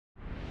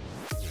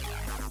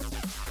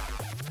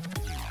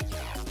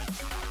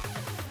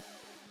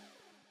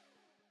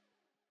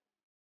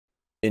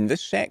In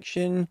this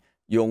section,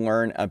 you'll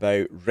learn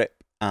about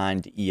RIP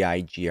and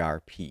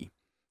EIGRP.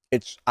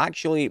 It's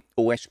actually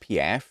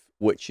OSPF,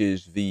 which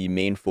is the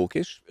main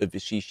focus of the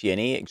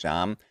CCNA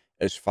exam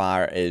as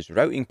far as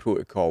routing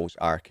protocols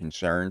are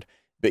concerned,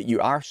 but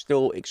you are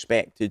still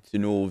expected to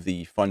know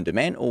the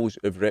fundamentals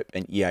of RIP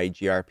and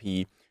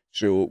EIGRP,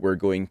 so we're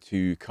going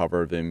to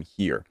cover them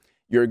here.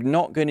 You're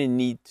not going to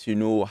need to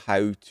know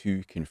how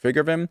to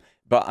configure them,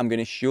 but I'm going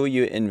to show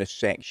you in this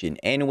section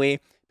anyway,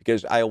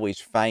 because I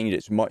always find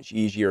it's much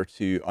easier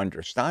to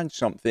understand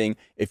something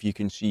if you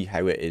can see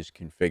how it is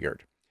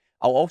configured.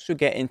 I'll also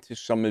get into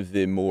some of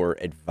the more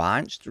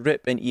advanced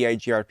RIP and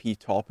EIGRP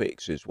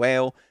topics as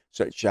well,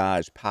 such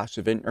as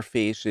passive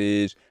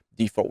interfaces,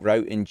 default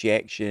route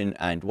injection,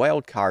 and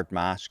wildcard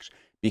masks,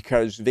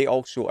 because they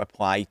also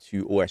apply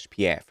to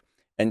OSPF.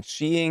 And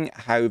seeing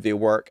how they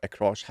work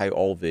across how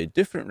all the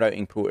different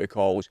routing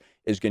protocols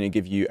is going to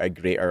give you a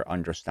greater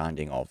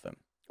understanding of them.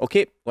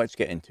 Okay, let's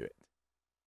get into it.